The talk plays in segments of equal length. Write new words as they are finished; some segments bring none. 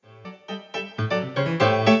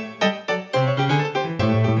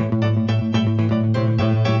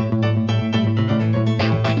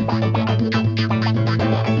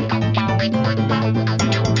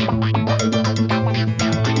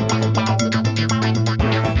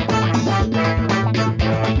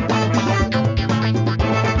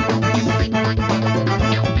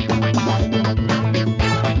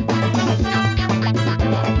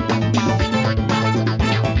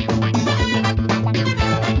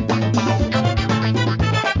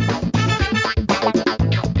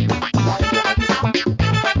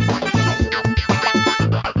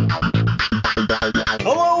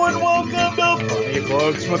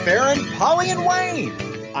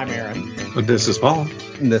This is Paul.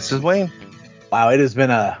 This is Wayne. Wow, it has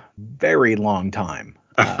been a very long time.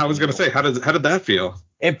 I was going to say, how did that feel?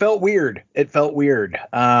 It felt weird. It's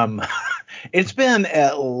been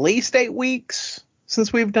at least 8 weeks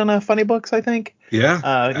since we've done a Funnybooks, I think.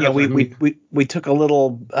 Yeah. We took a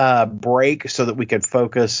little break so that we could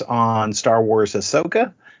focus on Star Wars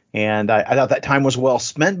Ahsoka, and I thought that time was well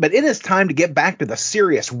spent. But it is time to get back to the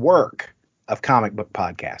serious work of comic book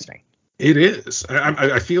podcasting. It is.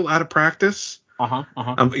 I feel out of practice.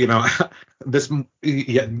 Earlier this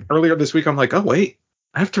week, I'm like, oh wait,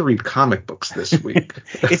 I have to read comic books this week.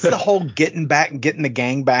 It's the whole getting the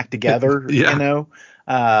gang back together,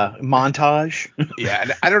 montage. Yeah,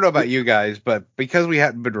 and I don't know about you guys, but because we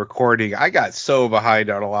hadn't been recording, I got so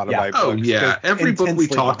behind on a lot of my books. Oh yeah, every book we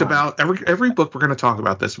talked behind. about, every book we're going to talk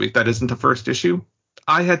about this week that isn't the first issue,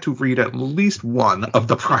 I had to read at least one of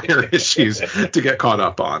the prior issues to get caught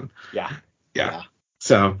up on. Yeah.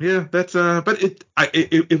 So yeah, that's but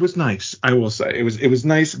it was nice. I will say it was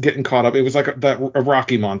nice getting caught up. It was like a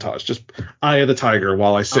Rocky montage, just Eye of the Tiger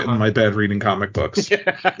while I sit in my bed reading comic books.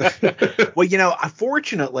 Well,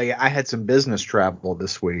 fortunately I had some business travel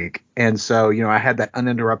this week, and so I had that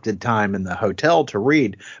uninterrupted time in the hotel to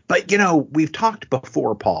read. But we've talked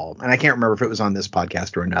before, Paul, and I can't remember if it was on this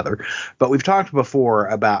podcast or another, but we've talked before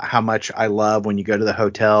about how much I love when you go to the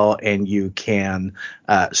hotel and you can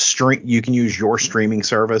use your streaming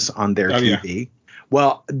service on their TV. Yeah.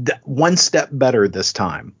 Well, one step better this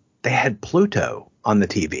time. They had Pluto on the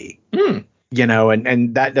TV.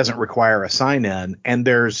 And that doesn't require a sign in. And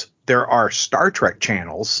there are Star Trek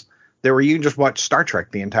channels there where you can just watch Star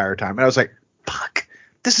Trek the entire time. And I was like, fuck,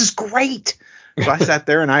 this is great. So I sat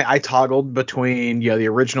there and I toggled between the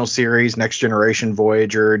original series, Next Generation,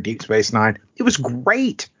 Voyager, Deep Space Nine. It was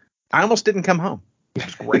great. I almost didn't come home. It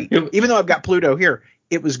was great. Even though I've got Pluto here,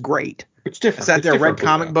 it was great. It's different. I sat there, read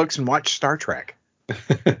comic books, and watched Star Trek.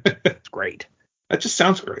 It's great. That just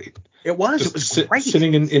sounds great. It was great.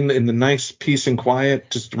 Sitting in the nice peace and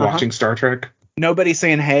quiet, just watching Star Trek. Nobody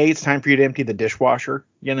saying, hey, it's time for you to empty the dishwasher,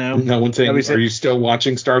 No one saying, are you still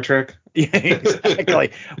watching Star Trek? Yeah,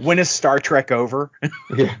 exactly. When is Star Trek over?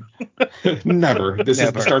 Yeah. Never. This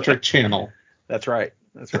is the Star Trek channel. That's right.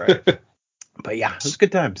 But yeah, it was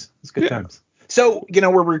good times. Times. So,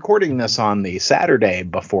 we're recording this on the Saturday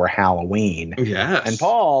before Halloween. Yes. And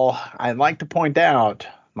Paul, I'd like to point out,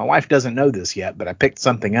 my wife doesn't know this yet, but I picked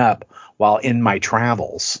something up while in my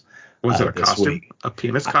travels. Was it a costume? Week. A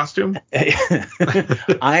penis costume?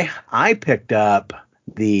 I picked up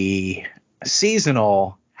the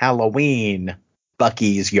seasonal Halloween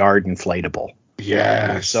Bucky's Yard Inflatable.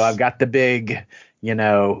 Yes. So I've got the big,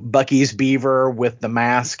 Bucky's beaver with the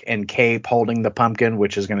mask and cape holding the pumpkin,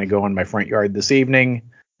 which is going to go in my front yard this evening.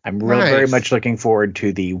 I'm very much looking forward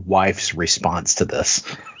to the wife's response to this.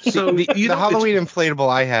 So the Halloween inflatable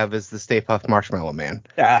I have is the Stay Puft Marshmallow Man.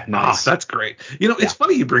 Yeah, nice. That's great. It's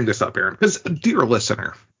funny you bring this up, Aaron, because, dear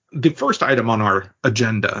listener, the first item on our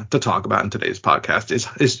agenda to talk about in today's podcast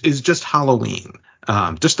is just Halloween.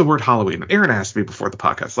 Just the word Halloween. And Aaron asked me before the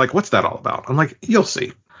podcast, like, what's that all about? I'm like, you'll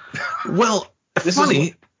see. Well,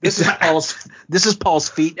 funny. This is Paul's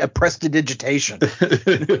feat of prestidigitation.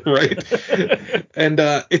 Right. And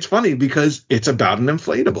it's funny because it's about an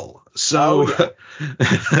inflatable. So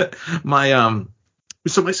my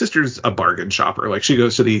sister's a bargain shopper. Like, she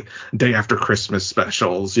goes to the day after Christmas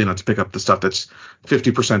specials, to pick up the stuff that's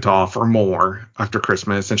 50% off or more after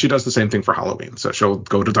Christmas. And she does the same thing for Halloween. So she'll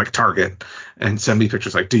go to like Target and send me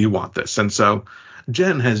pictures like, do you want this? And so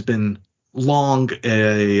Jen has been long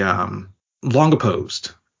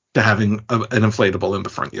opposed to having an inflatable in the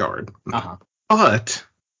front yard. But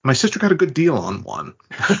my sister got a good deal on one.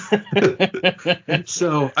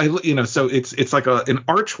 So so it's like an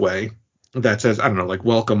archway that says, I don't know, like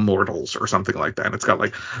welcome mortals or something like that. And it's got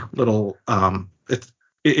like little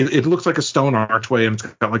it looks like a stone archway, and it's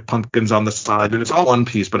got like pumpkins on the side, and it's all one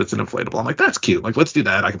piece, but it's an inflatable. I'm like, that's cute. Like, let's do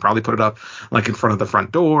that. I can probably put it up like in front of the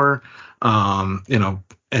front door.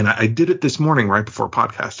 And I did it this morning right before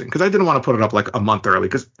podcasting because I didn't want to put it up like a month early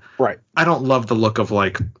because I don't love the look of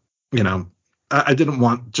like, I didn't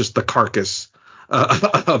want just the carcass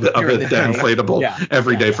of the inflatable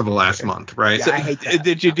every day for the last month. Right. Yeah, I hate that.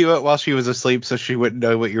 Did you do it while she was asleep so she wouldn't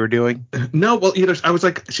know what you were doing? No. Well, I was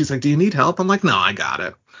like, she's like, do you need help? I'm like, no, I got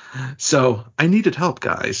it. So I needed help,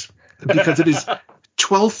 guys, because it is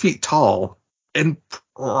 12 feet tall and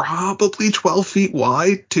probably 12 feet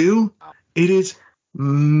wide too. It is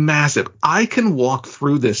massive. I can walk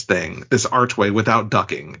through this archway without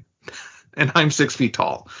ducking, and I'm 6 feet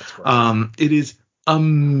tall. It is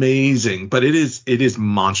amazing, but it is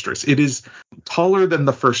monstrous. It is taller than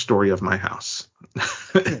the first story of my house.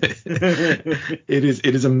 It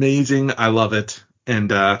is amazing. I love it. And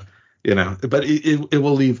but it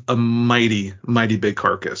will leave a mighty big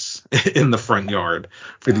carcass in the front yard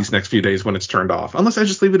for these next few days when it's turned off, unless I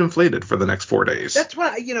just leave it inflated for the next 4 days. That's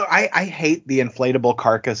why, I hate the inflatable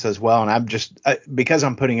carcass as well. And I'm just, because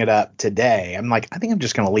I'm putting it up today, I'm like, I think I'm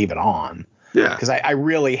just going to leave it on. Yeah. Because I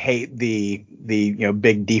really hate the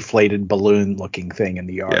big deflated balloon looking thing in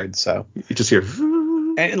the yard. Yeah. So you just hear.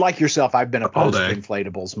 And like yourself, I've been opposed to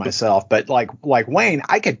inflatables myself, but like Wayne,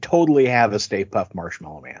 I could totally have a Stay Puft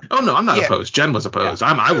Marshmallow Man. Oh no, I'm not opposed. Jen was opposed.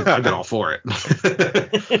 Yeah. I've been all for it.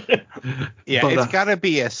 Yeah, it's got to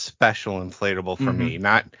be a special inflatable for me,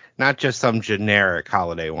 not just some generic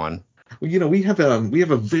holiday one. Well, we have a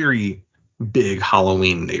very big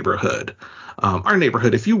Halloween neighborhood. Our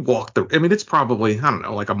neighborhood, if you walk it's probably, I don't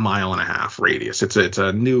know, like a 1.5 mile radius. It's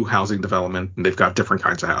a new housing development, and they've got different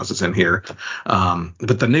kinds of houses in here.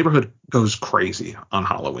 But the neighborhood goes crazy on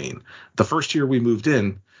Halloween. The first year we moved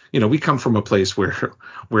in, we come from a place where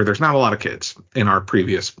there's not a lot of kids in our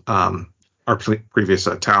previous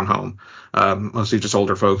townhome. Mostly just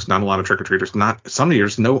older folks, not a lot of trick-or-treaters. Not some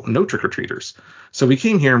years, no trick-or-treaters. So we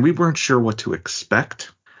came here and we weren't sure what to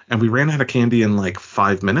expect, and we ran out of candy in like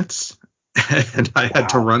 5 minutes. And I had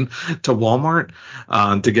to run to Walmart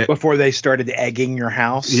to get before they started egging your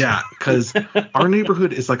house. Yeah, because our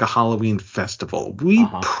neighborhood is like a Halloween festival. We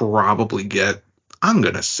probably get, I'm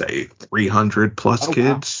gonna say, 300 plus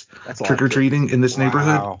kids trick or treating in this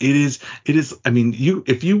neighborhood. It is. I mean,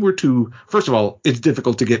 if you were to, first of all, it's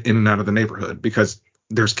difficult to get in and out of the neighborhood because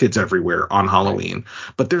there's kids everywhere on Halloween,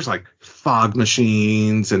 but there's like fog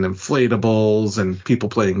machines and inflatables and people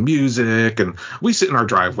playing music, and we sit in our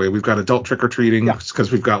driveway. We've got adult trick or treating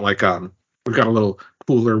because we've got like we've got a little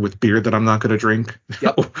cooler with beer that I'm not going to drink,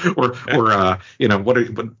 or what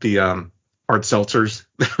the hard seltzers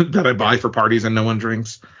that I buy for parties and no one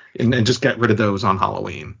drinks, and just get rid of those on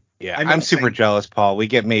Halloween. Yeah, I'm super jealous, Paul. We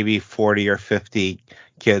get maybe 40 or 50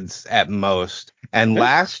 kids at most. And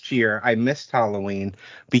last year I missed Halloween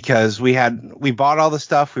because we bought all the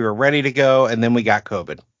stuff, we were ready to go, and then we got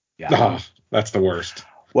COVID. Yeah. That's the worst.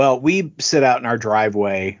 Well, we sit out in our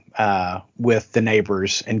driveway with the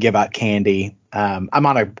neighbors and give out candy. I'm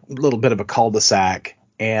on a little bit of a cul-de-sac,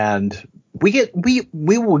 and we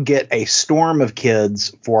will get a storm of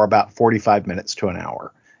kids for about 45 minutes to an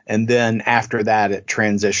hour. And then after that, it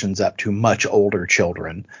transitions up to much older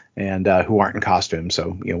children and who aren't in costume.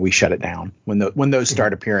 So, we shut it down. When those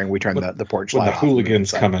start appearing, we turn the porch light off. When the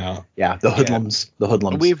hooligans come out. Yeah, the hoodlums. Yeah. The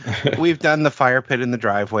hoodlums. We've done the fire pit in the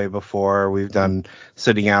driveway before. We've done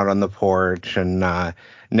sitting out on the porch. And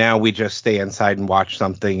now we just stay inside and watch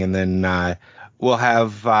something. And then we'll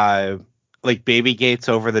have like baby gates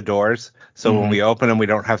over the doors. So when we open them, we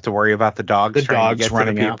don't have to worry about the dogs trying to get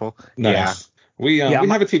running to the people. Nice. Yeah. We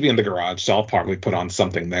have a TV in the garage, so I'll probably put on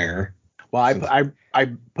something there. Well, I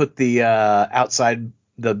put the outside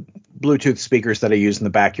the Bluetooth speakers that I use in the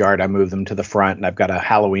backyard. I move them to the front, and I've got a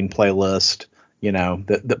Halloween playlist,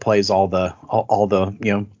 that plays all the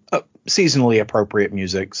seasonally appropriate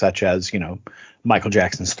music, such as Michael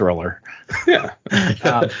Jackson's Thriller. Yeah,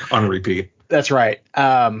 on repeat. That's right.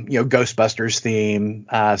 Ghostbusters theme,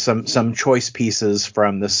 some choice pieces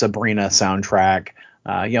from the Sabrina soundtrack,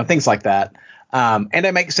 things like that. And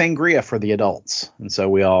I make sangria for the adults. And so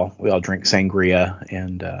we all drink sangria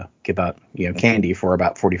and give out, candy for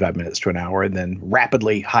about 45 minutes to an hour, and then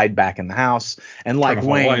rapidly hide back in the house. And like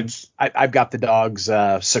Wayne, I've got the dogs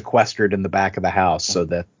sequestered in the back of the house so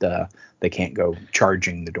that they can't go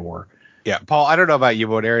charging the door. Yeah, Paul, I don't know about you,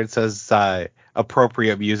 but when Aaron says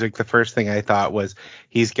appropriate music, the first thing I thought was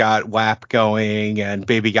he's got WAP going and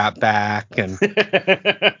Baby Got Back and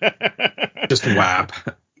just WAP.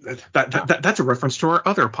 That's a reference to our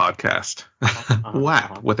other podcast,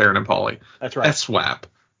 WAP, with Aaron and Paulie. That's right. SWAP.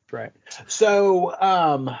 That's right.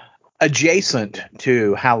 So, adjacent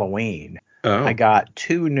to Halloween, I got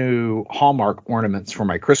 2 new Hallmark ornaments for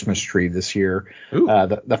my Christmas tree this year.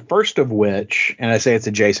 The first of which, and I say it's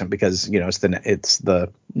adjacent because it's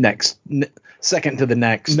the next second to the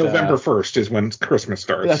next. November 1st is when Christmas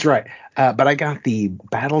starts. That's right. But I got the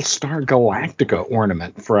Battlestar Galactica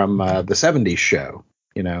ornament from the 70s show.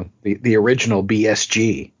 The original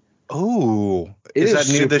BSG. Oh, is that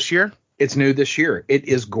new this year? It's new this year. It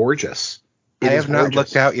is gorgeous. I have not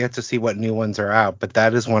looked out yet to see what new ones are out, but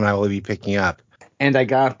that is one I will be picking up. And I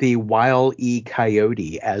got the Wile E.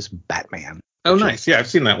 Coyote as Batman. Oh, nice. Yeah, I've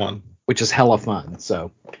seen that one. Which is hella fun.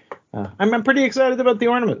 So I'm pretty excited about the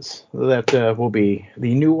ornaments that will be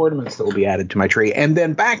the new ornaments that will be added to my tree. And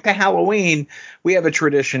then back to Halloween, we have a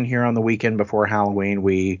tradition here on the weekend before Halloween.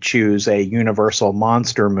 We choose a Universal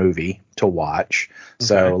monster movie to watch. Okay.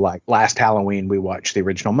 So like last Halloween, we watched the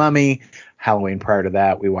original Mummy. Halloween prior to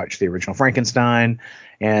that, we watched the original Frankenstein.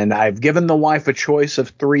 And I've given the wife a choice of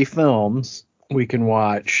 3 films. We can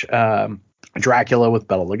watch Dracula with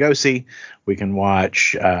Bela Lugosi. We can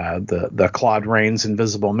watch the Claude Rains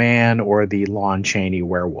Invisible Man or the Lon Chaney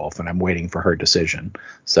Werewolf, and I'm waiting for her decision.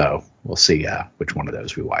 So we'll see which one of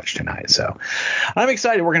those we watch tonight. So I'm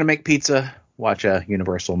excited. We're going to make pizza, watch a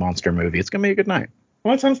Universal monster movie. It's going to be a good night.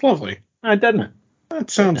 Well, that sounds lovely. Doesn't it? That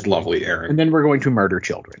sounds lovely, Aaron. And then we're going to murder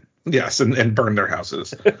children. Yes, and burn their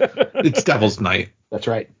houses. It's Devil's Night. That's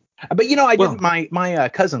right. But my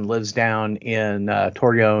cousin lives down in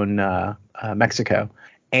Torreon, Mexico,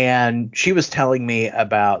 and she was telling me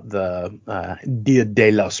about the Dia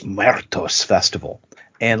de los Muertos festival.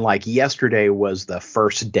 And like yesterday was the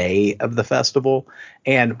first day of the festival.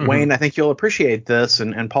 And Wayne, I think you'll appreciate this,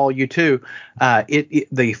 and Paul, you too.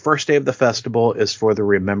 The first day of the festival is for the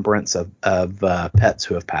remembrance of pets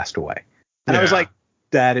who have passed away. And I was like,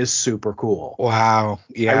 that is super cool. Wow.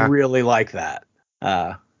 Yeah. I really like that.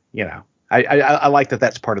 I like that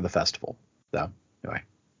that's part of the festival. So anyway.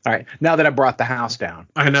 All right. Now that I brought the house down.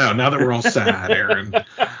 I know. Now that we're all sad, Aaron.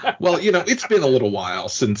 Well, it's been a little while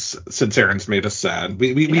since Aaron's made us sad.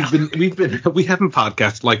 We haven't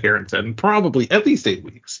podcasted, like Aaron said, in probably at least 8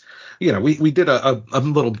 weeks. We did a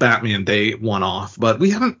little Batman Day one-off, but we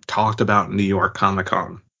haven't talked about New York Comic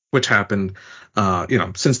Con, which happened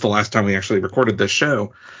since the last time we actually recorded this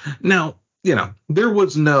show. Now, there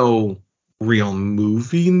was no real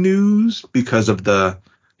movie news because of the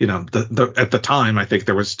at the time, I think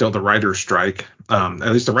there was still the writer's strike. At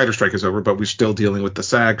least the writer's strike is over, but we're still dealing with the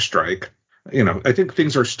SAG strike. I think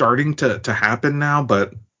things are starting to happen now,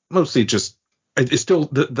 but mostly just it's still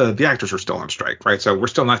the actors are still on strike, right? So we're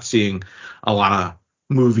still not seeing a lot of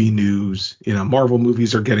movie news. Marvel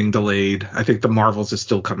movies are getting delayed. I think the Marvels is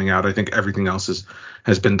still coming out. I think everything else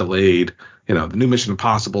has been delayed. The new Mission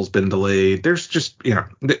Impossible's been delayed. There's just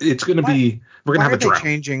it's going to be we're going to have a drought. Why are they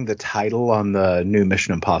changing the title on the new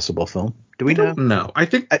Mission Impossible film? Do we know? No, I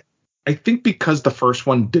think because the first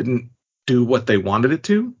one didn't do what they wanted it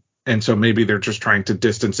to, and so maybe they're just trying to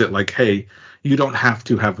distance it. Like, hey, you don't have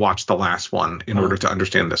to have watched the last one in order to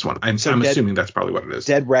understand this one. I'm assuming that's probably what it is.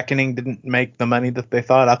 Dead Reckoning didn't make the money that they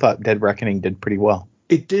thought. I thought Dead Reckoning did pretty well.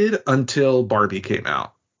 It did until Barbie came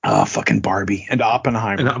out. Oh, fucking Barbie and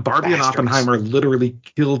Oppenheimer. And Barbie and Oppenheimer literally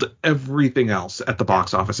killed everything else at the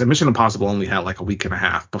box office. And Mission Impossible only had like a week and a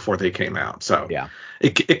half before they came out. So yeah,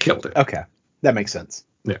 it killed it. Okay, that makes sense.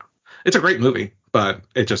 Yeah, it's a great movie, but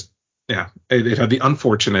it just it had the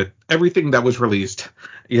unfortunate everything that was released,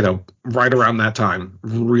 right around that time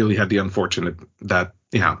really had the unfortunate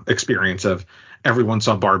experience of everyone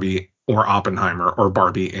saw Barbie or Oppenheimer or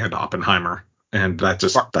Barbie and Oppenheimer, and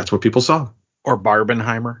that's what people saw. Or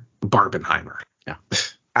Barbenheimer. Yeah.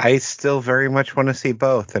 I still very much want to see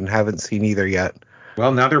both and haven't seen either yet.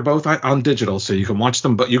 Well, now they're both on digital, so you can watch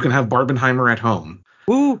them, but you can have Barbenheimer at home.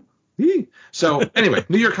 Woo! So anyway,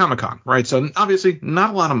 New York Comic Con, right? So obviously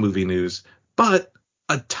not a lot of movie news, but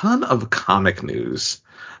a ton of comic news.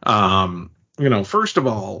 First of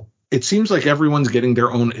all, it seems like everyone's getting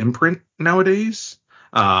their own imprint nowadays,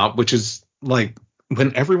 which is like,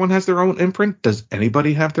 when everyone has their own imprint, does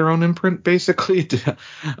anybody have their own imprint, basically?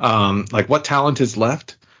 Like, what talent is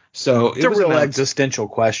left? So it's a real existential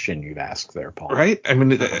question you've asked there, Paul. Right? I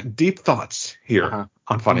mean, deep thoughts here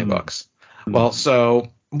on Funnybooks. Well,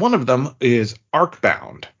 so one of them is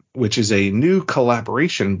Arcbound, which is a new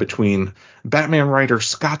collaboration between Batman writer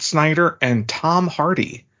Scott Snyder and Tom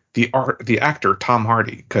Hardy, the actor Tom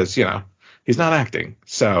Hardy, because, he's not acting.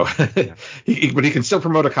 So, but he can still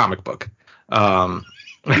promote a comic book.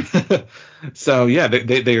 So yeah,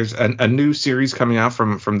 there's a new series coming out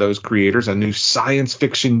from those creators, a new science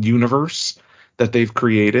fiction universe that they've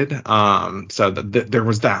created. So there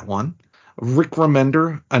was that one. Rick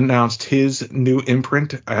Remender announced his new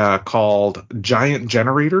imprint called Giant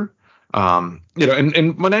Generator. And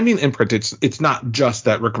when I mean imprint, it's not just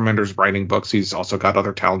that Rick Remender's writing books. He's also got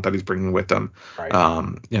other talent that he's bringing with him. Right.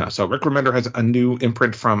 So Rick Remender has a new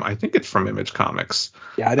imprint I think it's from Image Comics.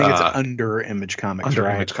 Yeah, I think it's under Image Comics. Under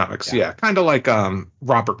Image Comics, yeah. Kind of like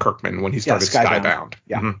Robert Kirkman when he started Skybound.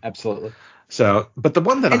 Yeah, absolutely. So, but the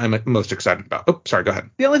one that I'm most excited about. Oh, sorry, go ahead.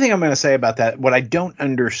 The only thing I'm going to say about that, what I don't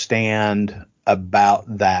understand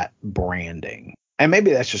about that branding, and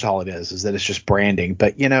maybe that's just all it is that it's just branding,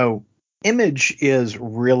 but Image is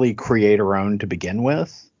really creator owned to begin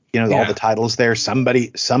with. all the titles there.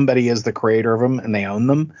 Somebody is the creator of them and they own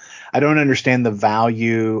them. I don't understand the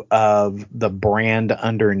value of the brand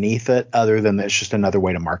underneath it, other than it's just another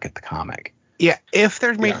way to market the comic. Yeah, if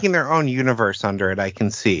they're making their own universe under it, I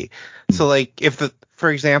can see. So, like,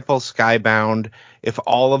 for example, Skybound, if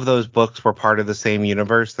all of those books were part of the same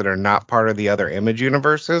universe that are not part of the other Image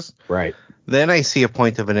universes, right, then I see a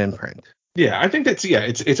point of an imprint. Yeah, I think it's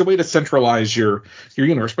a way to centralize your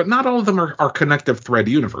universe, but not all of them are connective thread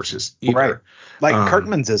universes either. Right. Like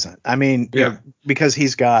Kirkman's isn't. I mean, because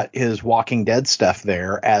he's got his Walking Dead stuff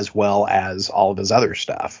there as well as all of his other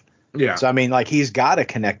stuff. Yeah. So I mean, like, he's got a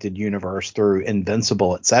connected universe through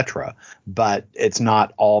Invincible, etc., but it's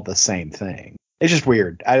not all the same thing. It's just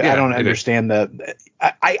weird. I don't understand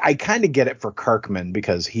I kind of get it for Kirkman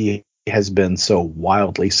because he has been so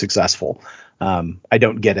wildly successful. I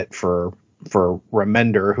don't get it for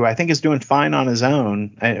Remender, who I think is doing fine on his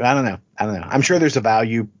own. I don't know. I'm sure there's a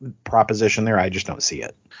value proposition there. I just don't see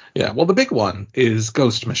it. Yeah. Well, the big one is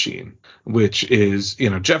Ghost Machine, which is,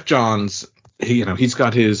 Jeff Johns. He's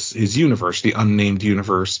got his universe, the unnamed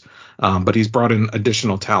universe, but he's brought in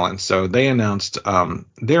additional talent. So they announced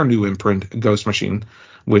their new imprint, Ghost Machine,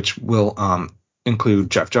 which will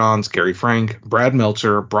include Jeff Johns, Gary Frank, Brad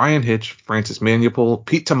Meltzer, Brian Hitch, Francis Manupul,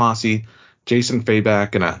 Pete Tomasi, Jason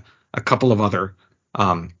Fabak, and a couple of other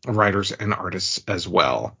writers and artists as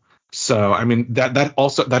well. So, I mean, that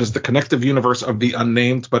is the connective universe of the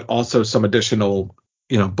unnamed, but also some additional,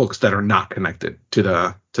 books that are not connected to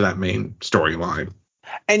that main storyline.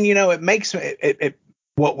 And, it makes it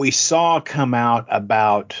what we saw come out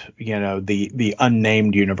about, the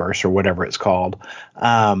unnamed universe or whatever it's called.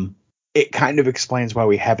 It kind of explains why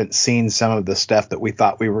we haven't seen some of the stuff that we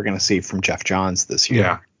thought we were going to see from Jeff Johns this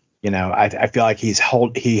year. Yeah. I feel like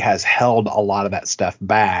he has held a lot of that stuff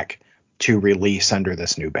back to release under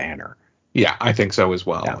this new banner. Yeah, I think so as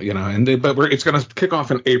well. Yeah. But it's going to kick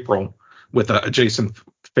off in April with a Jason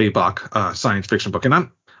Fabok science fiction book, and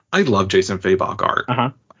I love Jason Fabok art.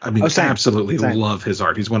 I mean, I absolutely love his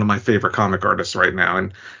art. He's one of my favorite comic artists right now,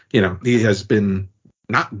 and he has been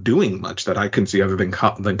not doing much that I can see other than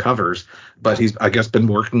covers, but he's, I guess, been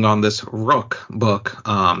working on this Rook book.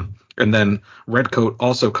 And then Redcoat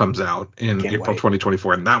also comes out in April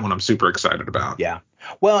 2024, and that one I'm super excited about. Yeah.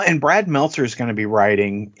 Well, and Brad Meltzer is going to be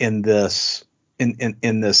writing in this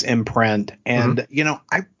in this imprint, and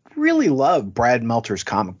I really love Brad Meltzer's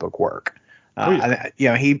comic book work.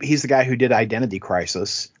 He's the guy who did Identity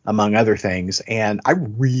Crisis, among other things, and I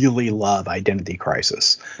really love Identity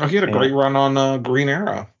Crisis. Oh, he had a great run on Green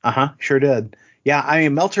Arrow. Sure did. Yeah, I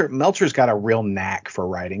mean, Meltzer's got a real knack for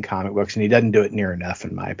writing comic books, and he doesn't do it near enough,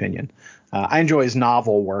 in my opinion. I enjoy his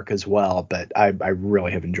novel work as well, but I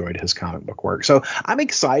really have enjoyed his comic book work. So I'm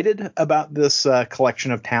excited about this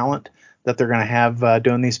collection of talent that they're going to have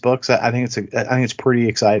doing these books. I think it's pretty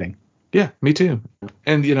exciting. Yeah, me too.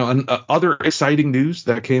 And other exciting news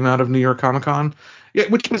that came out of New York Comic Con,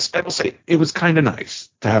 which was, I will say, it was kind of nice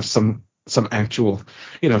to have some actual,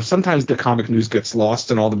 sometimes the comic news gets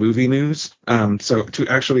lost in all the movie news. So to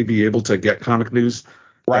actually be able to get comic news,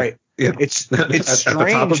 right? It's at the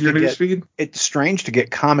top of your news feed. It's strange to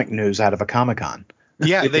get comic news out of a Comic-Con.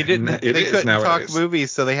 Yeah, they didn't. They couldn't talk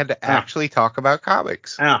movies, so they had to actually talk about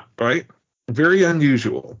comics. Yeah, right. Very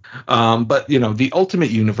unusual. But the Ultimate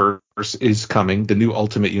Universe is coming. The new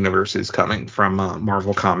Ultimate Universe is coming from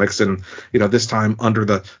Marvel Comics, and this time under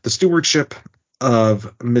the stewardship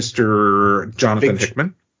of Mr. Jonathan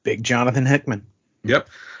Hickman. Big Jonathan Hickman. Yep.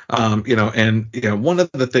 One of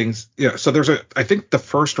the things, so there's I think the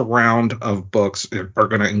first round of books are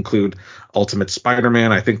going to include Ultimate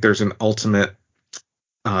Spider-Man. I think there's an Ultimate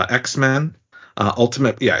X-Men.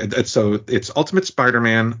 It's Ultimate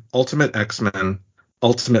Spider-Man, Ultimate X-Men,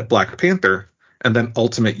 Ultimate Black Panther, and then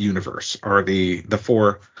Ultimate Universe are the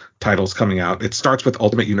four titles coming out. It starts with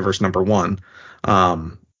Ultimate Universe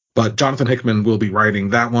 #1. But Jonathan Hickman will be writing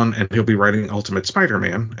that one, and he'll be writing Ultimate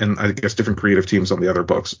Spider-Man, and I guess different creative teams on the other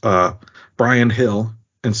books. Brian Hill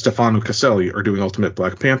and Stefano Caselli are doing Ultimate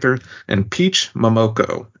Black Panther, and Peach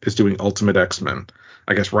Momoko is doing Ultimate X-Men,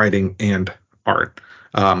 I guess writing and art.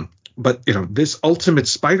 But this Ultimate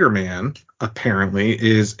Spider-Man apparently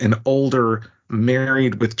is an older,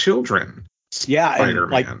 married with children. Yeah,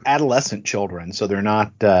 and like adolescent children, so they're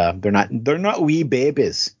not wee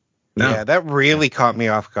babies. No. Yeah, that really caught me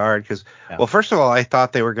off guard because, well, first of all, I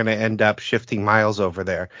thought they were going to end up shifting Miles over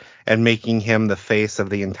there and making him the face of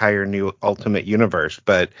the entire new Ultimate Universe,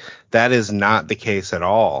 but that is not the case at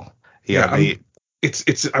all. I'm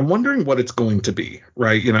wondering what it's going to be,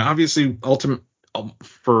 right? Obviously,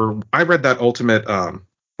 I read that Ultimate,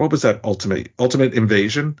 what was that Ultimate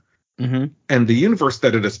Invasion? and the universe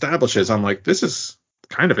that it establishes, I'm like, this is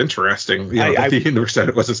kind of interesting. The universe that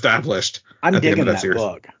it was established. I'm at the end digging of that series.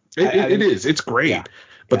 book. It is. It's great. Yeah.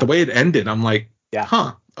 But the way it ended, I'm like,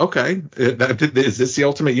 huh, okay. Is this the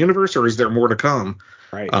ultimate universe, or is there more to come?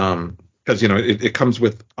 Right. Because it comes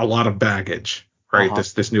with a lot of baggage, right?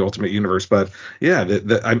 This new ultimate universe. But yeah,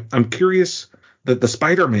 I'm curious that the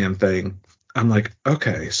Spider-Man thing. I'm like,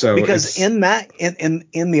 okay, so because in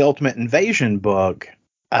the Ultimate Invasion book,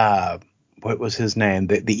 what was his name?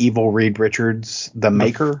 The evil Reed Richards, the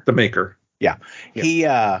Maker. The Maker. Yeah.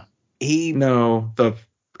 Yep.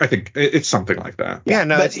 I think it's something like that. Yeah,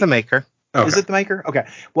 no, it's the Maker. Okay. Is it the Maker? Okay.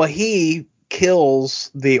 Well, he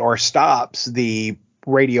kills or stops the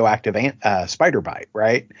radioactive spider bite,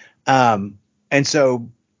 right? And so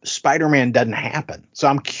Spider-Man doesn't happen. So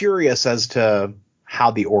I'm curious as to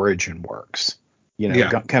how the origin works,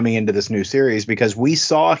 coming into this new series, because we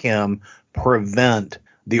saw him prevent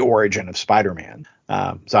the origin of Spider-Man.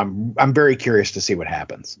 So I'm very curious to see what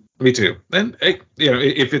happens. Me too. And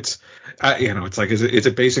if it's it's like, is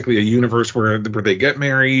it basically a universe where they get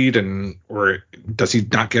married, or does he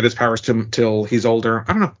not get his powers till he's older?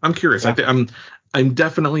 I don't know. I'm curious. Yeah. I'm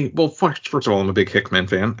definitely, well, first of all, I'm a big Hickman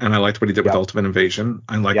fan, and I liked what he did with Ultimate Invasion.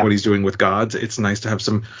 I like what he's doing with Gods. It's nice to have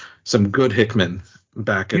some good Hickman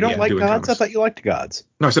back. You don't like doing Gods? comics. I thought you liked Gods.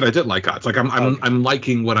 No, I said I did like Gods. Like I'm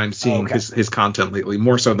liking what I'm seeing his content lately,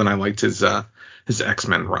 more so than I liked his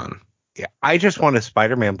X-Men run. Yeah, I just want a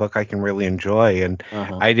Spider-Man book I can really enjoy, and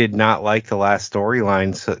I did not like the last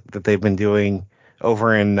storylines that they've been doing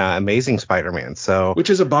over in Amazing Spider-Man. So, which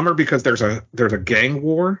is a bummer, because there's a gang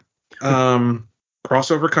war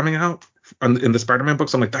crossover coming out in the Spider-Man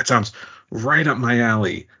books. I'm like, that sounds right up my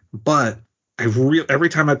alley, but every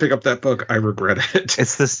time I pick up that book, I regret it.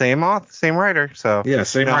 It's the same writer, so yeah,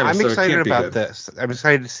 same writer. I'm excited about good. this. I'm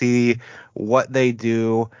excited to see what they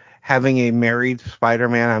do. Having a married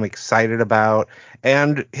Spider-Man, I'm excited about,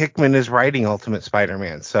 and Hickman is writing Ultimate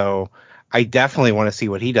Spider-Man, so I definitely want to see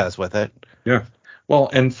what he does with it. Yeah.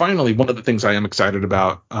 Well, and finally, one of the things I am excited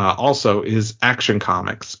about also is Action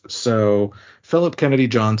Comics. So Philip Kennedy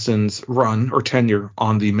Johnson's run or tenure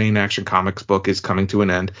on the main Action Comics book is coming to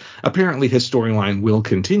an end. Apparently, his storyline will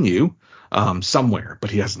continue somewhere,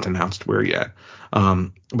 but he hasn't announced where yet.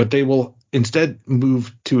 But they will instead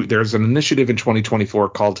move to, there's an initiative in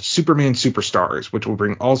 2024 called Superman Superstars, which will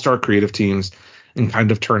bring all-star creative teams and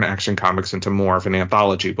kind of turn Action Comics into more of an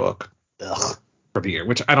anthology book for the year,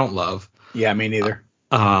 which I don't love. Yeah, me neither.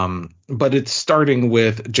 But it's starting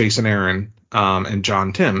with Jason Aaron and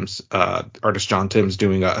John Timms, artist John Timms,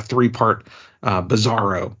 doing a 3-part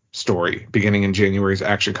Bizarro story beginning in January's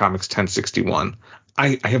Action Comics 1061.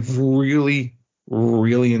 I have really,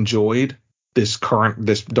 really enjoyed this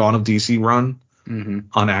Dawn of DC run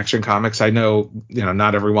on Action Comics. I know,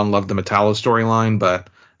 not everyone loved the Metallo storyline, but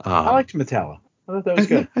I liked Metallo. I thought that was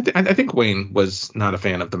good. I think Wayne was not a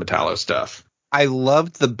fan of the Metallo stuff. I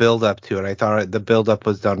loved the build up to it. I thought the build up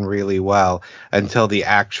was done really well until the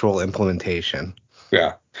actual implementation.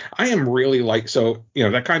 Yeah. I am really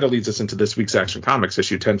that kind of leads us into this week's Action Comics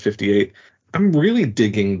issue 1058. I'm really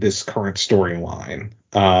digging this current storyline.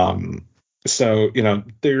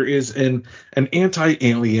 There is an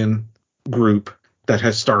anti-alien group that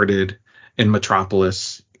has started in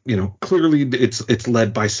Metropolis. Clearly it's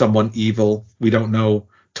led by someone evil. We don't know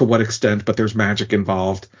to what extent, but there's magic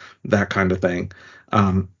involved, that kind of thing.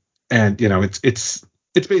 It's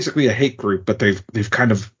basically a hate group, but they've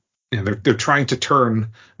kind of, they're trying to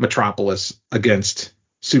turn Metropolis against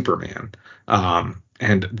Superman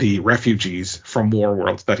and the refugees from war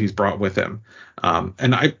worlds that he's brought with him.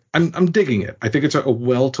 And I'm digging it. I think it's a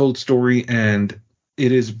well-told story, and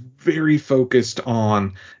it is very focused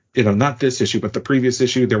on, not this issue, but the previous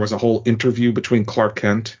issue. There was a whole interview between Clark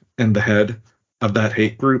Kent and the head of that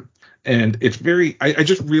hate group, and it's I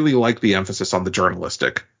just really like the emphasis on the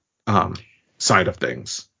journalistic side of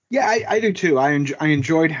things. Yeah, I do too. I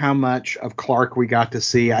enjoyed how much of Clark we got to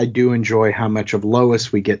see. I do enjoy how much of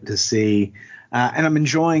Lois we get to see, and I'm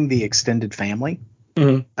enjoying the extended family.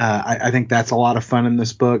 I think that's a lot of fun in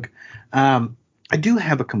this book. I do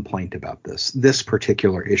have a complaint about this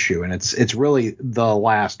particular issue, and it's really the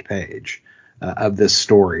last page of this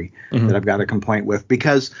story that I've got a complaint with,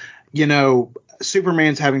 because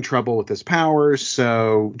Superman's having trouble with his powers,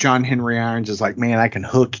 so John Henry Irons is like, man, I can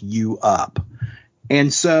hook you up.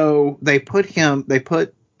 And so they put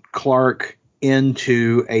Clark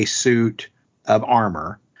into a suit of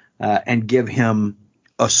armor and give him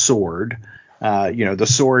a sword. The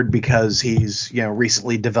sword because he's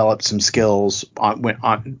recently developed some skills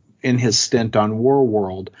in his stint on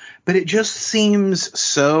Warworld. But it just seems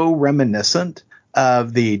so reminiscent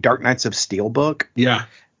of the Dark Knights of Steel book. Yeah.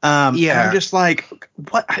 And I'm just like,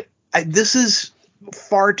 what? This is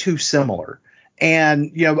far too similar.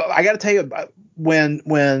 And, I got to tell you,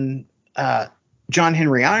 when John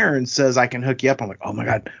Henry Irons says I can hook you up, I'm like, oh my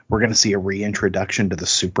God, we're going to see a reintroduction to the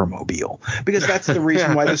Supermobile, because that's the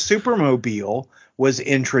reason why the Supermobile was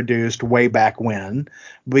introduced way back when,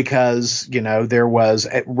 because, there was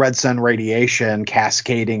red sun radiation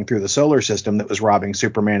cascading through the solar system that was robbing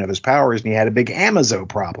Superman of his powers. And he had a big Amazo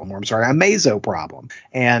problem, problem.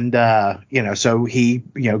 And, so he,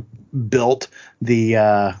 built the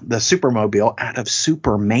Supermobile out of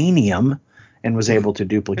supermanium and was able to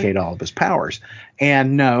duplicate all of his powers.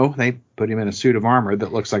 And no, they put him in a suit of armor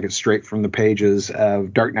that looks like it's straight from the pages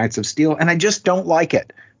of Dark Knights of Steel, and I just don't like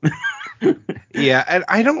it. Yeah, and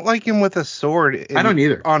I don't like him with a sword. I don't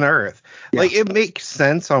either. On Earth. Yeah. Like, it makes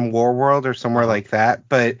sense on Warworld or somewhere like that,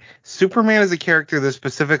 but Superman is a character that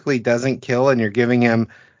specifically doesn't kill, and you're giving him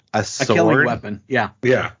a sword. A killing weapon. Yeah.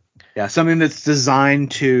 Yeah. Yeah, something that's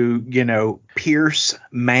designed to, pierce,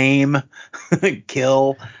 maim,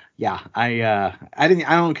 kill. Yeah, I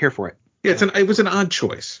don't care for it. Yeah, it was an odd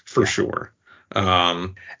choice for sure.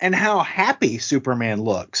 And how happy Superman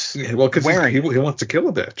looks. Yeah, well, because he wants to kill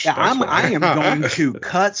a bitch. Yeah, I am going to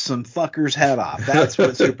cut some fucker's head off. That's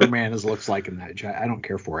what Superman looks like in that. I don't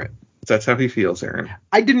care for it. That's how he feels, Aaron.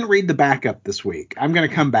 I didn't read the backup this week. I'm going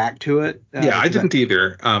to come back to it. I didn't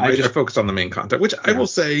either. I focused on the main content, which I will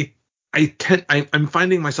say I'm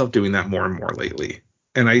finding myself doing that more and more lately.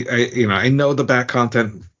 And I know the back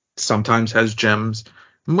content sometimes has gems.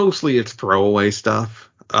 Mostly it's throwaway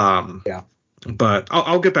stuff. But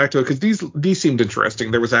I'll get back to it, because these seemed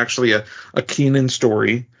interesting. There was actually a Keenan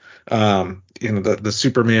story. The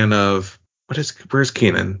Superman of where's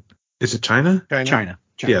Keenan? Is it China? China.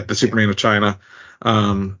 Yeah, the Superman of China.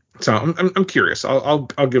 So I'm curious. I'll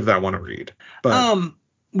give that one a read. But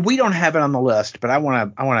we don't have it on the list, but I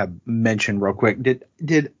want to mention real quick.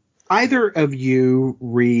 Did either of you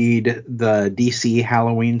read the DC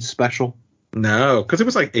Halloween special? No, because it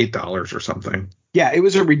was like $8 or something. Yeah, it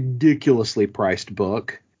was a ridiculously priced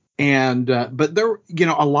book. And but there,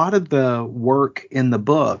 a lot of the work in the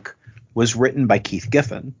book was written by Keith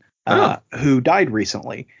Giffen, who died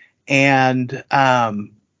recently. And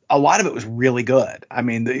a lot of it was really good. I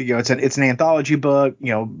mean, it's an anthology book,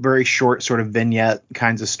 very short sort of vignette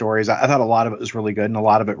kinds of stories. I thought a lot of it was really good, and a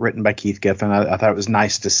lot of it written by Keith Giffen. I thought it was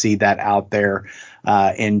nice to see that out there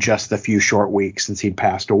in just the few short weeks since he'd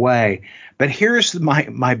passed away. But here's my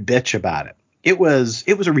bitch about it. It was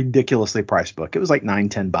a ridiculously priced book. It was like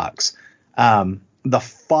 $9-10. The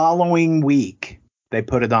following week they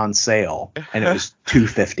put it on sale, and it was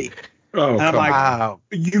 $250. Oh, and I'm like, wow,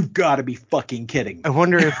 you've got to be fucking kidding me. I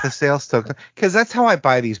wonder if the sales still, because that's how I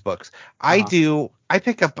buy these books. I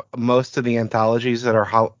pick up most of the anthologies that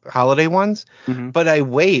are holiday ones, but I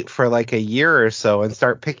wait for like a year or so and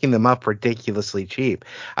start picking them up ridiculously cheap.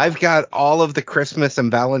 I've got all of the Christmas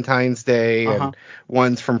and Valentine's Day and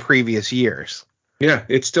ones from previous years. Yeah,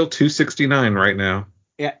 it's still $269 right now.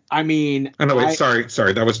 Yeah, I mean, sorry,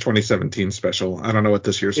 that was 2017 special. I don't know what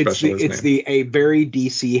this year's special is. It's a very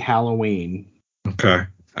DC Halloween. Okay,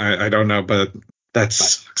 I don't know, but that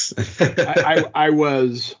sucks. I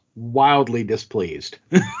was wildly displeased.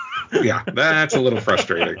 Yeah, that's a little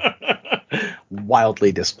frustrating.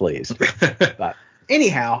 Wildly displeased. But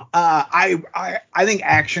anyhow, I think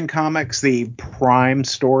Action Comics, the prime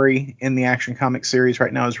story in the Action Comics series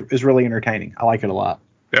right now, is really entertaining. I like it a lot.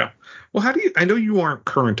 Yeah. Well, I know you aren't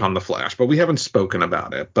current on the Flash, but we haven't spoken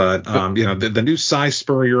about it. But, the new Cy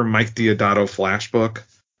Spurrier, Mike Deodato Flash book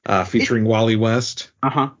featuring Wally West.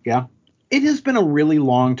 Yeah. It has been a really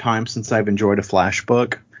long time since I've enjoyed a Flash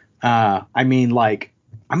book. I mean, like,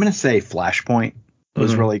 I'm going to say Flashpoint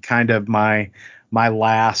was really kind of my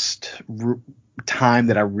last time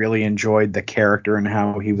that I really enjoyed the character and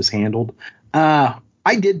how he was handled.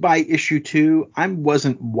 I did buy issue 2. I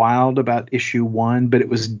wasn't wild about issue 1, but it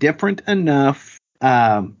was different enough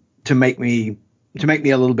to make me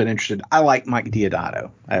a little bit interested. I like Mike Deodato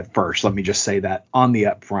at first. Let me just say that on the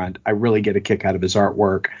upfront. I really get a kick out of his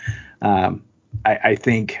artwork. I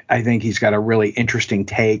think he's got a really interesting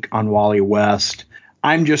take on Wally West.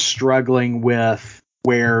 I'm just struggling with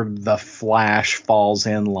where the Flash falls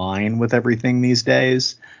in line with everything these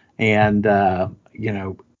days, and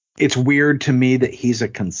it's weird to me that he's a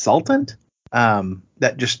consultant.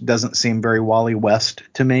 That just doesn't seem very Wally West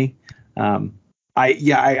to me.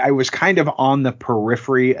 I was kind of on the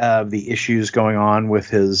periphery of the issues going on with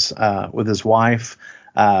his wife.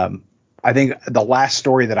 I think the last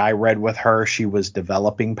story that I read with her, she was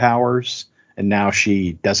developing powers. and now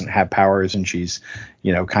she doesn't have powers, and she's,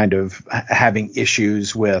 kind of having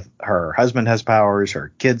issues with her husband has powers,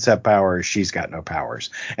 her kids have powers, she's got no powers.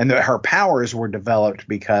 And her powers were developed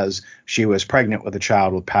because she was pregnant with a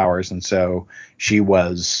child with powers, and so she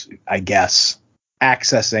was, I guess,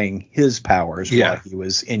 accessing his powers while he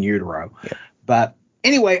was in utero. Yeah. But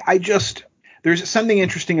anyway, there's something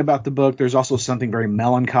interesting about the book. There's also something very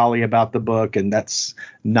melancholy about the book, and that's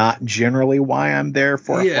not generally why I'm there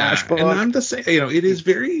for a Flash book. And I'm the same. It is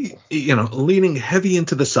very, leaning heavy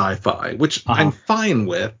into the sci-fi, which I'm fine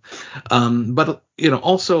with. But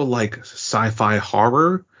also like sci-fi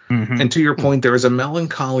horror. Mm-hmm. And to your point, there is a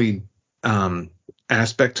melancholy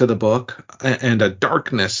aspect to the book and a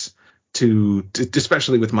darkness to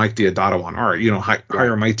especially with Mike Deodato on art.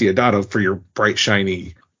 Hire Mike Deodato for your bright,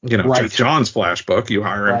 shiny. Jeff Johns Flash book, you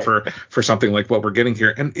hire him for something like what we're getting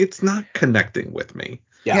here, and it's not connecting with me.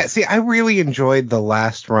 Yeah, see, I really enjoyed the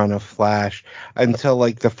last run of Flash until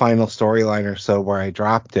like the final storyline or so where I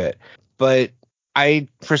dropped it. But I,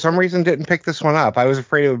 for some reason, didn't pick this one up. I was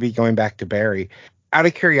afraid it would be going back to Barry. Out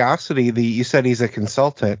of curiosity, you said he's a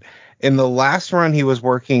consultant. In the last run, he was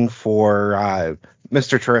working for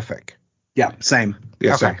Mr. Terrific. Yeah, same.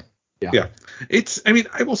 Yeah, okay. Same. Yeah.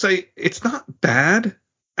 I will say it's not bad.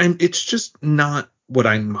 It's just not what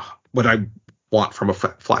I want from a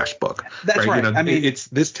Flash book. That's right. It's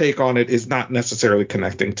this take on it is not necessarily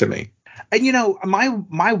connecting to me. And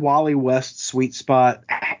my Wally West sweet spot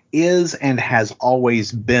is and has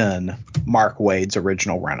always been Mark Waid's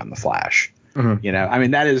original run on the Flash.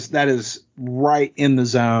 Mm-hmm. That is right in the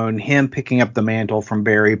zone. Him picking up the mantle from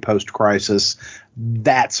Barry post Crisis.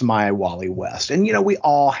 That's my Wally West. And we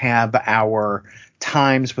all have our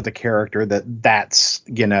times with a character that's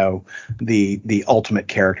the ultimate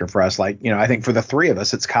character for us. Like I think for the three of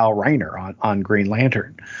us, it's Kyle Rayner on Green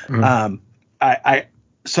Lantern. Mm-hmm.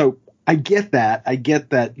 So I get that.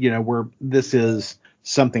 Where this is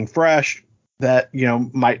something fresh that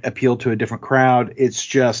might appeal to a different crowd. It's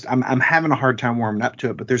just I'm having a hard time warming up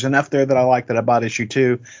to it. But there's enough there that I like that I bought issue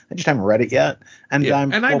 2. I just haven't read it yet. And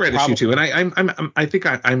I read issue 2, and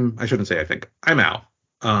I shouldn't say I think I'm out.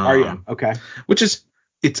 Are you? Okay. Which is,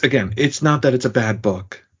 it's not that it's a bad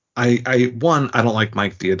book. I don't like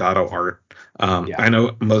Mike Deodato art. I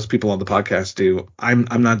know most people on the podcast do. I'm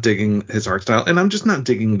not digging his art style, and I'm just not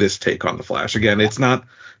digging this take on the Flash. Again, it's not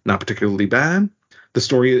particularly bad. The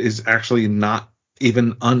story is actually not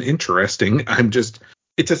even uninteresting.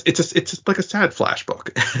 It's like a sad Flash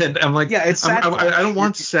book, and I'm like, it's sad. I don't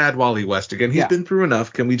want sad Wally West again. He's been through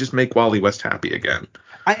enough. Can we just make Wally West happy again?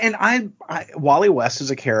 Wally West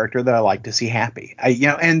is a character that I like to see happy.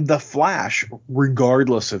 And the Flash,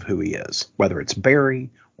 regardless of who he is, whether it's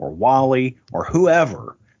Barry or Wally or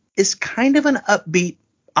whoever, is kind of an upbeat,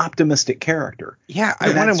 optimistic character. Yeah,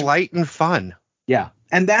 I want him light and fun. Yeah,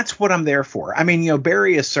 and that's what I'm there for.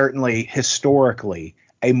 Barry is certainly historically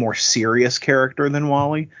a more serious character than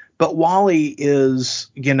Wally, but Wally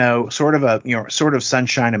is, sort of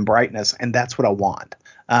sunshine and brightness, and that's what I want.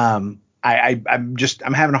 I'm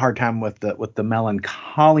having a hard time with the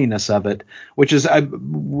melancholiness of it, which is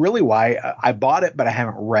really why I bought it, but I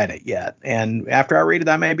haven't read it yet. And after I read it,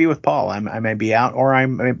 I may be with Paul. I may be out, or I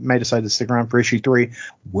may decide to stick around for issue 3.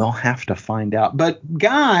 We'll have to find out. But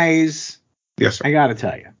guys, yes, sir. I got to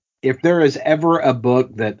tell you, if there is ever a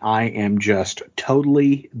book that I am just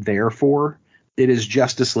totally there for, it is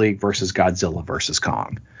Justice League versus Godzilla versus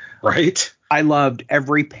Kong. Right. I loved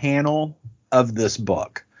every panel of this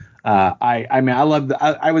book.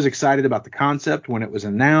 I was excited about the concept when it was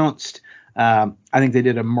announced. I think they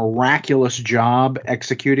did a miraculous job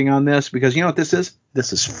executing on this, because you know what this is?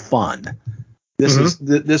 This is fun.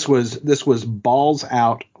 This was balls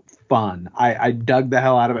out fun. I dug the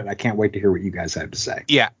hell out of it. I can't wait to hear what you guys have to say.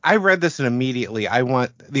 Yeah, I read this and immediately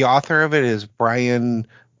the author of it is Brian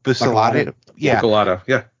Buccellato. Buccellato,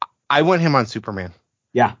 yeah. I want him on Superman.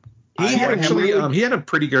 Yeah. He had a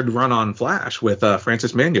pretty good run on Flash with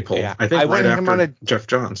Francis Manapul. Yeah. I think right after Jeff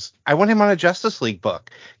Johns. I want him on a Justice League book,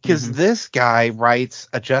 because this guy writes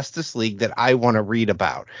a Justice League that I want to read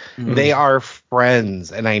about. Mm-hmm. They are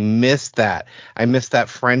friends, and I miss that. I miss that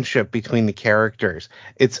friendship between the characters.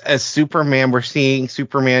 It's as Superman, we're seeing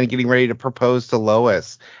Superman getting ready to propose to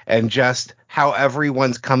Lois, and just how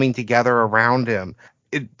everyone's coming together around him.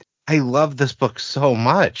 I love this book so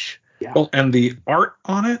much. Yeah. Well, and the art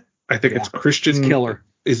on it, I think it's Christian. It's killer.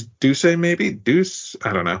 Is Deuce maybe? Deuce?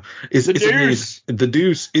 I don't know. The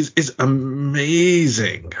Deuce is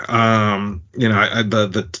amazing. The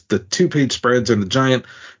 2-page spreads and the giant,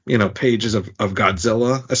 pages of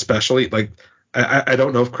Godzilla, especially. Like, I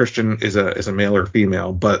don't know if Christian is a male or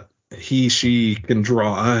female, but she can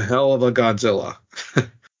draw a hell of a Godzilla.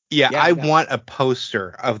 I want a poster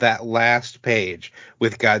of that last page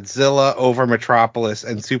with Godzilla over Metropolis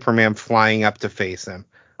and Superman flying up to face him.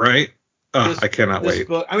 Right? I cannot wait.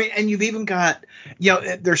 Book, I mean, and you've even got,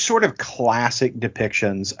 there's sort of classic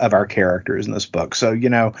depictions of our characters in this book. So,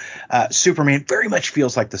 Superman very much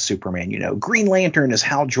feels like the Superman. Green Lantern is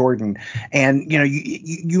Hal Jordan, and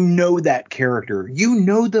you know that character. You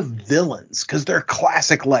know the villains because they're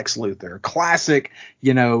classic Lex Luthor, classic,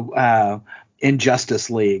 Injustice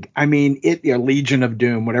League. I mean, Legion of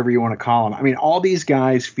Doom, whatever you want to call them. I mean, all these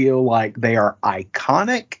guys feel like they are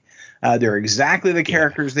iconic. They're exactly the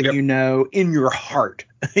characters that you know in your heart.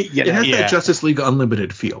 It has that Justice League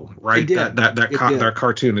Unlimited feel, right? That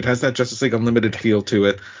cartoon. It has that Justice League Unlimited feel to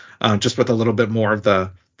it, just with a little bit more of the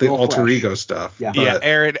alter ego stuff. Yeah.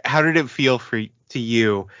 Aaron, how did it feel to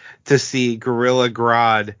you to see Gorilla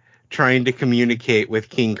Grodd trying to communicate with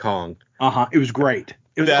King Kong? It was great.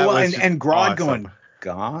 It was, and Grodd awesome. going,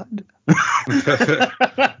 God?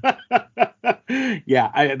 Yeah,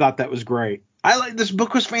 I thought that was great. This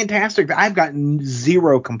book was fantastic. I've gotten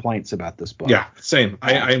zero complaints about this book. Yeah, same.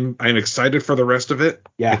 I'm excited for the rest of it.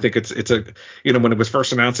 Yeah, I think it's a when it was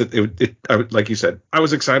first announced, like you said, I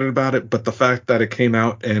was excited about it, but the fact that it came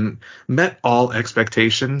out and met all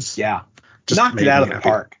expectations, just knocked it out of the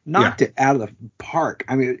park. Knocked it out of the park.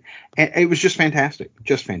 I mean, it was just fantastic.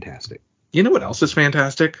 Just fantastic. You know what else is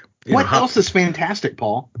fantastic? What else is fantastic,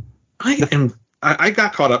 Paul? I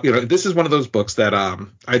got caught up. This is one of those books that I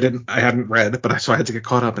hadn't read, but so I had to get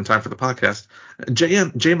caught up in time for the podcast.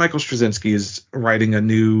 J. Michael Straczynski is writing a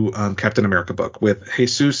new Captain America book with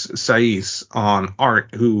Jesus Saiz on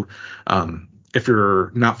art, who, if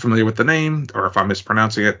you're not familiar with the name, or if I'm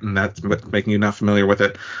mispronouncing it and that's making you not familiar with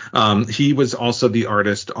it, he was also the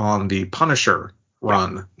artist on the Punisher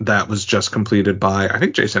run that was just completed by, I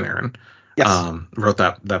think, Jason Aaron. Yes. Wrote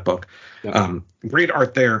that book. Yep. Great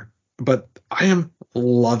art there. But I am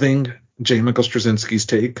loving J. Michael Straczynski's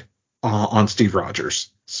take on Steve Rogers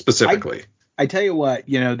specifically. I tell you what,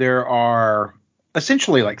 there are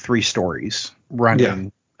essentially like three stories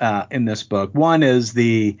running in this book. One is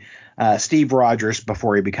the Steve Rogers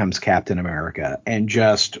before he becomes Captain America, and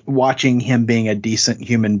just watching him being a decent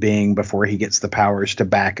human being before he gets the powers to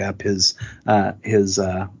back up his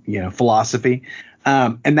philosophy.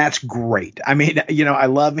 And that's great. I mean, I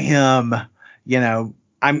love him,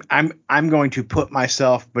 I'm going to put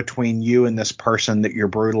myself between you and this person that you're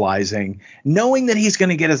brutalizing, knowing that he's going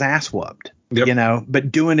to get his ass whooped,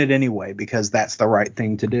 but doing it anyway because that's the right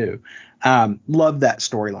thing to do. Love that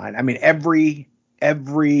storyline. I mean,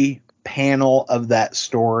 every panel of that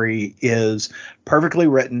story is perfectly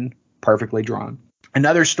written, perfectly drawn.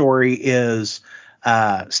 Another story is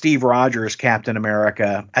Steve Rogers, Captain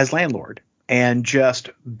America, as landlord and just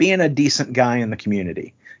being a decent guy in the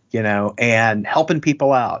community. And helping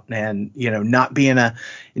people out and, not being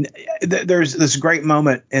there's this great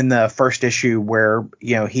moment in the first issue where,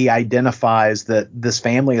 he identifies that this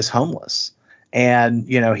family is homeless and,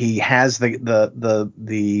 he has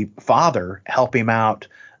the father help him out,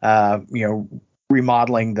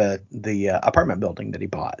 remodeling the apartment building that he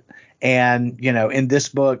bought. And, in this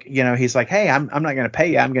book, he's like, hey, I'm not going to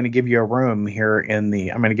pay you. I'm going to give you a room here I'm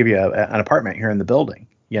going to give you an apartment here in the building.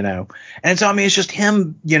 And so, I mean, it's just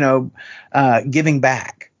him, giving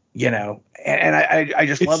back, and I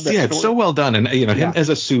just love that. Yeah, it's so well done. And, him as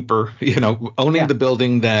a super, owning the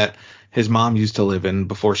building that his mom used to live in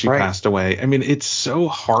before she passed away. I mean, it's so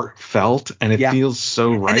heartfelt and it feels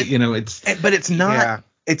so right. But it's not.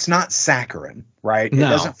 It's not saccharine, right? No. It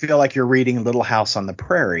doesn't feel like you're reading Little House on the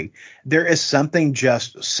Prairie. There is something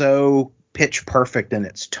just so pitch perfect in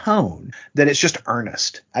its tone that it's just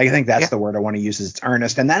earnest. I think that's the word I want to use, is it's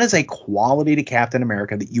earnest. And that is a quality to Captain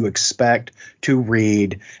America that you expect to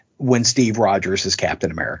read when Steve Rogers is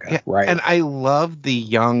Captain America, right? And I love the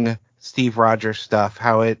young Steve Rogers stuff,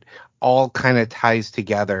 how it all kind of ties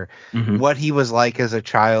together. Mm-hmm. What he was like as a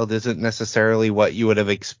child isn't necessarily what you would have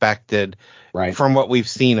expected from what we've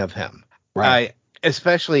seen of him. Right.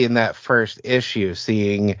 Especially in that first issue,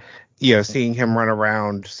 seeing him run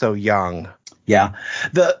around so young. Yeah.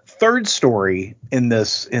 The third story in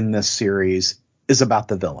this series is about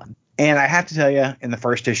the villain. And I have to tell you, in the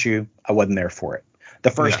first issue, I wasn't there for it.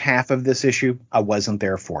 The first half of this issue, I wasn't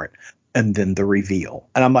there for it. And then the reveal.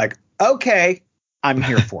 And I'm like, okay, I'm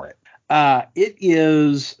here for it. It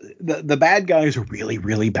is the bad guy is a really,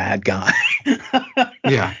 really bad guy.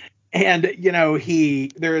 Yeah. And,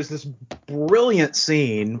 there is this brilliant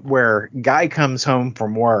scene where Guy comes home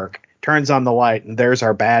from work turns on the light, and there's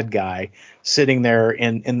our bad guy sitting there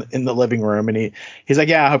in the living room, and he's like,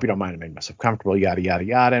 yeah, I hope you don't mind, I made myself comfortable, yada yada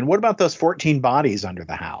yada. And what about those 14 bodies under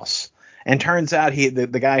the house? And turns out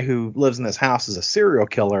the guy who lives in this house is a serial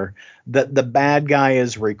killer that the bad guy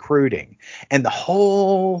is recruiting. And the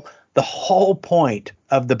whole point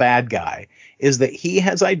of the bad guy is that he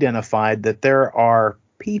has identified that there are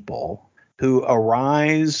people who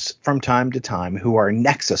arise from time to time who are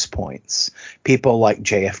nexus points. People like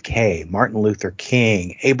JFK, Martin Luther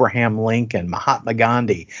King, Abraham Lincoln, Mahatma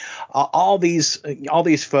Gandhi, all these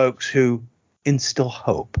folks who instill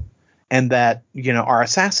hope, and that, are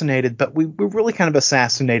assassinated, but we really kind of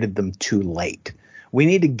assassinated them too late. We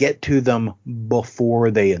need to get to them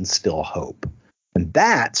before they instill hope. And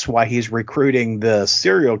that's why he's recruiting the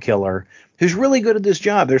serial killer who's really good at this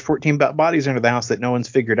job. There's 14 bodies under the house that no one's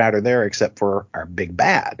figured out are there except for our big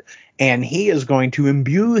bad. And he is going to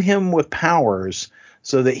imbue him with powers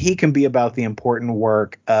so that he can be about the important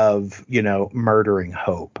work of, murdering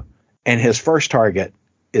hope. And his first target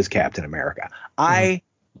is Captain America. I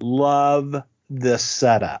love this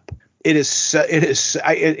setup. It is so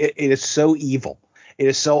evil. It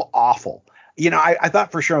is so awful. I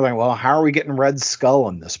thought for sure, like, well, how are we getting Red Skull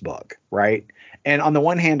in this book, right? And on the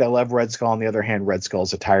one hand, I love Red Skull. On the other hand, Red Skull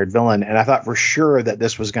is a tired villain. And I thought for sure that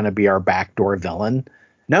this was going to be our backdoor villain.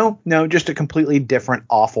 No, just a completely different,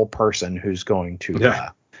 awful person who's going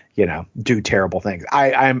to, do terrible things.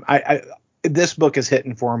 This book is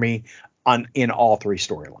hitting for me in all three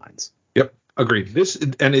storylines. Yep, agreed.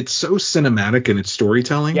 And it's so cinematic in its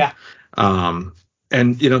storytelling. Yeah. So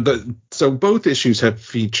both issues have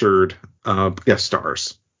featured guest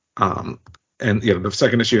stars. The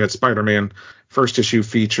second issue had Spider-Man. First issue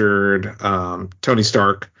featured Tony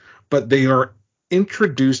Stark, but they are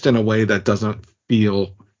introduced in a way that doesn't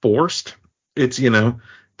feel forced. It's,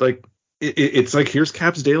 it's like, here's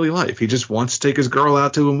Cap's daily life. He just wants to take his girl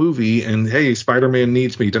out to a movie, and hey, Spider-Man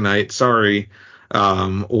needs me tonight. Sorry.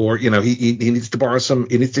 He needs to borrow some.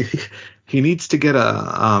 He needs to get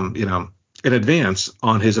an advance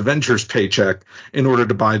on his Avengers paycheck in order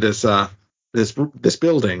to buy this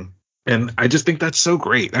building. And I just think that's so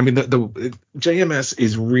great. I mean, the JMS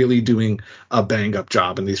is really doing a bang up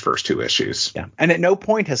job in these first two issues. Yeah. And at no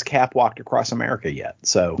point has Cap walked across America yet.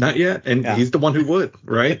 So not yet. And he's the one who would,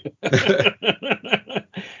 right?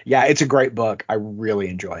 Yeah, it's a great book. I really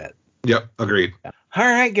enjoy it. Yep. Agreed. Yeah. All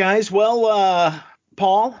right, guys. Well,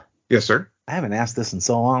 Paul. Yes, sir. I haven't asked this in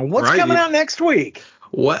so long. What's coming out next week?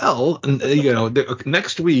 Well,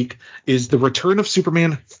 next week is the Return of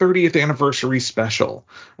Superman 30th anniversary special.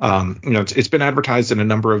 It's been advertised in a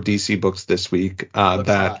number of DC books this week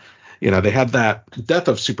they had that Death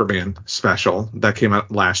of Superman special that came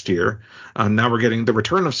out last year. Now we're getting the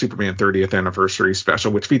Return of Superman 30th anniversary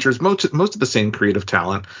special, which features most of the same creative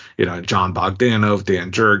talent. John Bogdanove,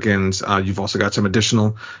 Dan Jurgens. You've also got some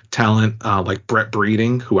additional talent like Brett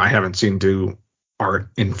Breeding, who I haven't seen do art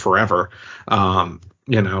in forever.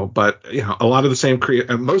 But a lot of the same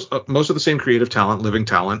most of the same creative talent, living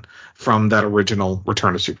talent from that original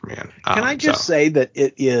Return of Superman. Can I just say that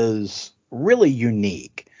it is really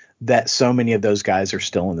unique that so many of those guys are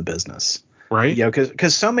still in the business, right?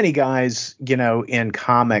 Because so many guys, in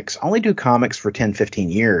comics only do comics for 10,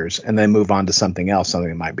 15 years and then move on to something else,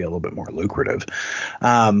 something that might be a little bit more lucrative.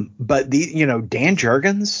 But Dan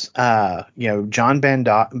Jurgens, John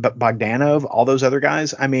Bogdanove, all those other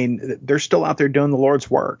guys, I mean, they're still out there doing the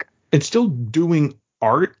Lord's work. And still doing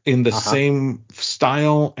art in the same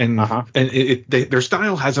style, and their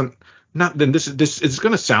style hasn't. Not then. This is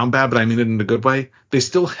going to sound bad, but I mean it in a good way. They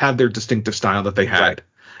still have their distinctive style that they had,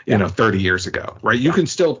 30 years ago, right? You can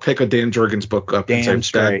still pick a Dan Jurgens book up and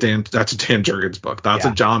say that's a Dan Jurgens book. That's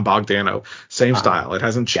a John Bogdanove, same style. It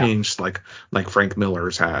hasn't changed like Frank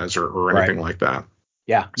Miller's has or anything like that.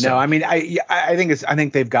 Yeah. So. No, I mean, I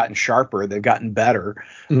think they've gotten sharper. They've gotten better,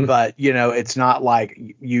 but it's not like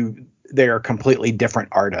they are completely different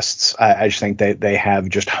artists. I just think they have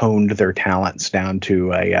just honed their talents down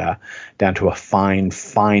to a fine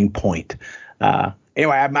point.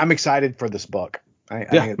 Anyway, I'm excited for this book.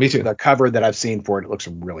 Me too. The cover that I've seen for it looks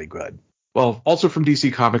really good. Well, also from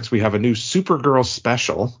DC Comics, we have a new Supergirl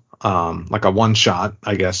special, like a one shot,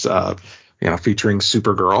 I guess, featuring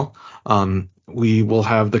Supergirl. We will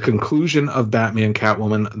have the conclusion of Batman,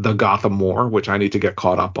 Catwoman, The Gotham War, which I need to get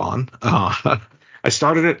caught up on. I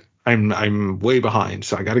started it. I'm way behind,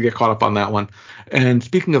 so I got to get caught up on that one. And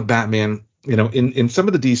speaking of Batman, in some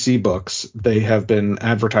of the DC books, they have been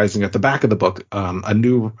advertising at the back of the book a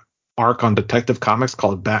new arc on Detective Comics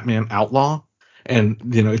called Batman Outlaw. And,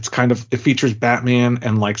 it features Batman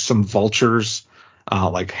and like some vultures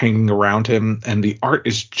like hanging around him, and the art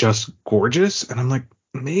is just gorgeous. And I'm like,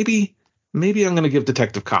 maybe I'm going to give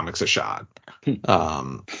Detective Comics a shot,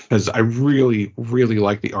 because I really, really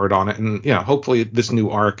like the art on it, and hopefully this new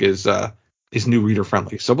arc is new reader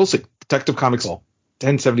friendly. So we'll see. Detective Comics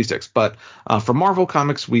 1076. But for Marvel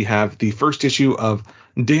Comics, we have the first issue of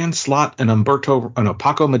Dan Slott and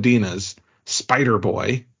Paco Medina's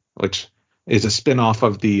Spider-Boy, which is a spin-off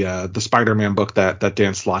of the Spider-Man book that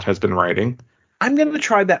Dan Slott has been writing. I'm going to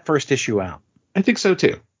try that first issue out. I think so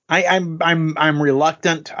too. I'm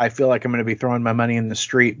reluctant. I feel like I'm going to be throwing my money in the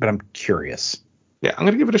street, but I'm curious. Yeah, I'm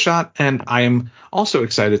going to give it a shot, and I am also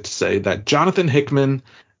excited to say that Jonathan Hickman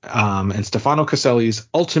and Stefano Caselli's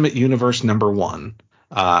Ultimate Universe #1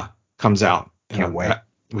 comes out. Can't wait.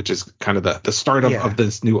 Which is kind of the start of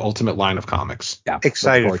this new Ultimate line of comics. Yeah,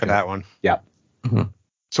 excited for that one. Yeah. Mm-hmm.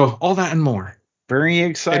 So all that and more. Very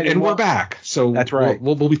excited. And we're back. So that's right.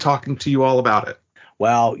 We'll be talking to you all about it.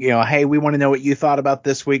 Well, hey, we want to know what you thought about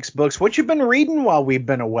this week's books. What you've been reading while we've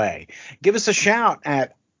been away. Give us a shout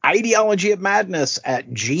at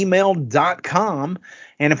ideologyofmadness@gmail.com.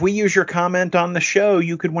 And if we use your comment on the show,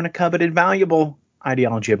 you could win a coveted, valuable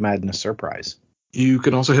Ideology of Madness surprise. You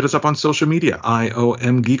can also hit us up on social media,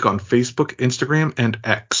 IOM Geek on Facebook, Instagram, and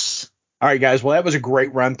X. All right, guys. Well, that was a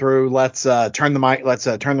great run through. Let's turn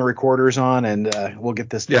the recorders on, and we'll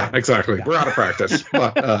get this done. Yeah, exactly. Yeah. We're out of practice,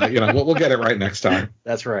 but we'll get it right next time.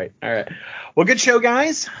 That's right. All right. Well, good show,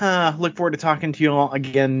 guys. Look forward to talking to you all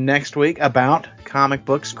again next week about comic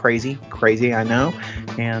books. Crazy, I know.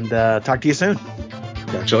 And talk to you soon.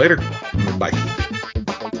 Catch you later. Bye.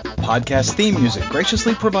 Podcast theme music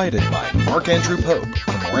graciously provided by Mark Andrew Pope.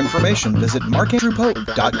 For more information, visit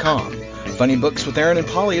markandrewpope.com. Funny Books with Aaron and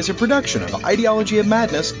Polly is a production of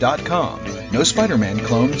ideologyofmadness.com. No Spider-Man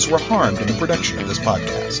clones were harmed in the production of this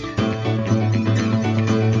podcast.